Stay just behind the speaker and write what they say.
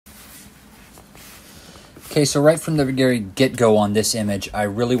Okay, so right from the very get-go on this image, I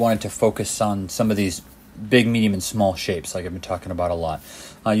really wanted to focus on some of these big, medium, and small shapes like I've been talking about a lot.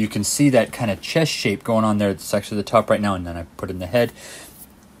 You can see that kind of chest shape going on there. It's actually the top right now, and then I put in the head.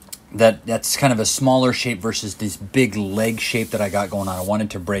 That's kind of a smaller shape versus this big leg shape that I got going on. I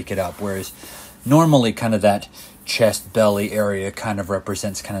wanted to break it up, whereas normally kind of that chest, belly area kind of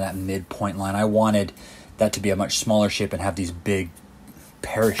represents kind of that midpoint line. I wanted that to be a much smaller shape and have these big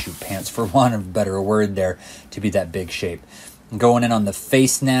parachute pants, for want of a better word there, to be that big shape. I'm going in on the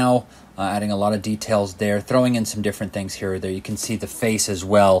face now, adding a lot of details there, throwing in some different things here or there. You can see the face as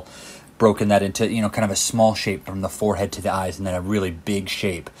well, broken that into, kind of a small shape from the forehead to the eyes, and then a really big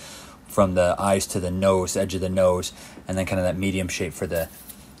shape from the eyes to the nose, edge of the nose, and then kind of that medium shape for the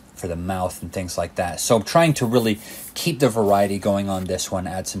mouth and things like that. So I'm trying to really keep the variety going on this one,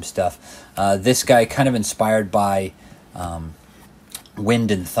 add some stuff. This guy kind of inspired by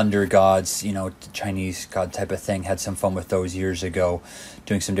wind and thunder gods, Chinese god type of thing. Had some fun with those years ago,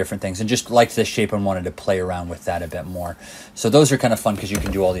 doing some different things, and just liked this shape and wanted to play around with that a bit more. So those are kind of fun because you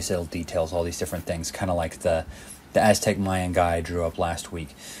can do all these little details, all these different things, kind of like the Aztec Mayan guy I drew up last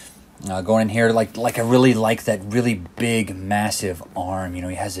week. Going in here, like I really like that really big, massive arm. He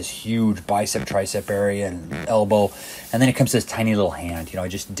has this huge bicep, tricep area and elbow, and then it comes to this tiny little hand. I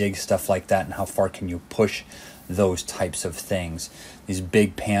just dig stuff like that, and how far can you push those types of things. These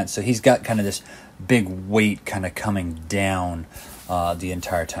big pants. So he's got kind of this big weight kind of coming down the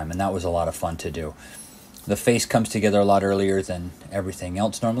entire time, and that was a lot of fun to do. The face comes together a lot earlier than everything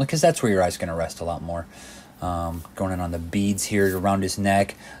else normally, because that's where your eye's going to rest a lot more. Going in on the beads here around his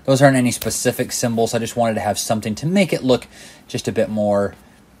neck. Those aren't any specific symbols. I just wanted to have something to make it look just a bit more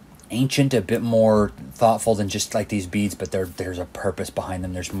ancient, a bit more thoughtful than just like these beads, but there's a purpose behind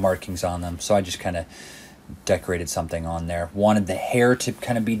them. There's markings on them. So I just kind of decorated something on there. Wanted the hair to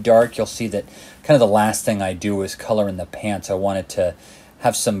kind of be dark. You'll see that kind of the last thing I do is color in the pants. I wanted to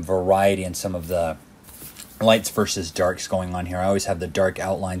have some variety in some of the lights versus darks going on here. I always have the dark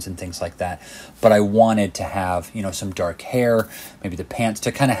outlines and things like that, but I wanted to have, some dark hair, maybe the pants,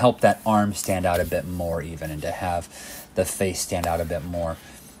 to kind of help that arm stand out a bit more even, and to have the face stand out a bit more.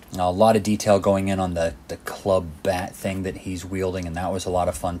 A lot of detail going in on the club bat thing that he's wielding, and that was a lot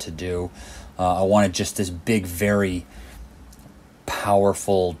of fun to do. I wanted just this big, very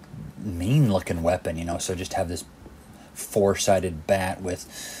powerful, mean-looking weapon, so just have this four-sided bat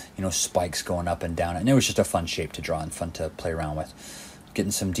with, spikes going up and down. And it was just a fun shape to draw and fun to play around with.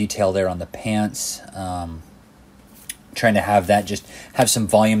 Getting some detail there on the pants. Trying to have that just have some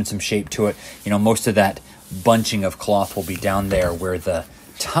volume and some shape to it. Most of that bunching of cloth will be down there where the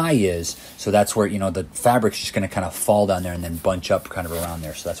tie is. So that's where, the fabric's just going to kind of fall down there and then bunch up kind of around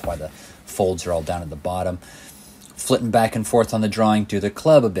there. So that's why the folds are all down at the bottom. Flitting back and forth on the drawing, do the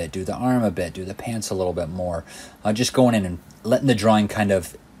club a bit, do the arm a bit, do the pants a little bit more. Just going in and letting the drawing kind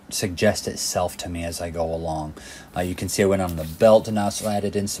of suggest itself to me as I go along. You can see I went on the belt and also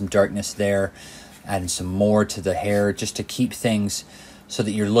added in some darkness there, adding some more to the hair, just to keep things so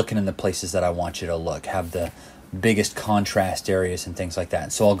that you're looking in the places that I want you to look, have the biggest contrast areas and things like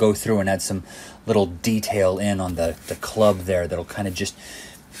that. So I'll go through and add some little detail in on the club there that'll kind of just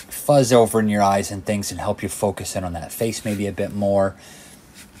fuzz over in your eyes and things and help you focus in on that face maybe a bit more.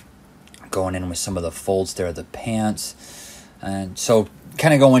 Going in with some of the folds there of the pants. And so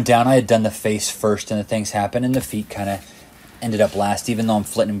kind of going down, I had done the face first and the things happened, and the feet kind of ended up last. Even though I'm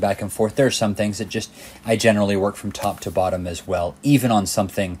flitting back and forth, there are some things that I generally work from top to bottom as well, even on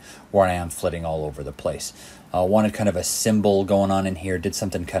something where I am flitting all over the place. Wanted kind of a symbol going on in here, did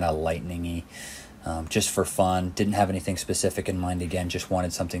something kind of lightning-y, just for fun. Didn't have anything specific in mind again, just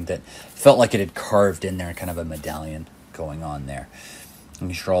wanted something that felt like it had carved in there, kind of a medallion going on there.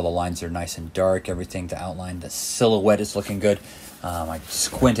 Making sure all the lines are nice and dark, everything to outline. The silhouette is looking good. I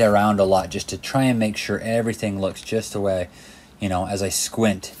squint around a lot just to try and make sure everything looks just the way, as I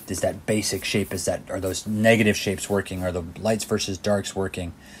squint, is that basic shape, are those negative shapes working, are the lights versus darks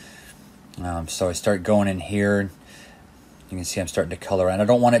working? So I start going in here. You can see I'm starting to color, and I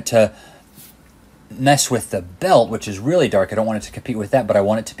don't want it to mess with the belt, which is really dark. I don't want it to compete with that, but I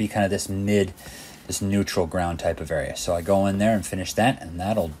want it to be kind of this neutral ground type of area. So I go in there and finish that, and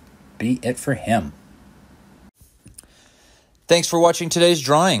that'll be it for him. Thanks for watching today's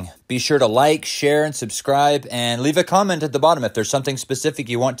drawing. Be sure to like, share, and subscribe, and leave a comment at the bottom if there's something specific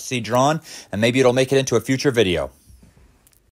you want to see drawn, and maybe it'll make it into a future video.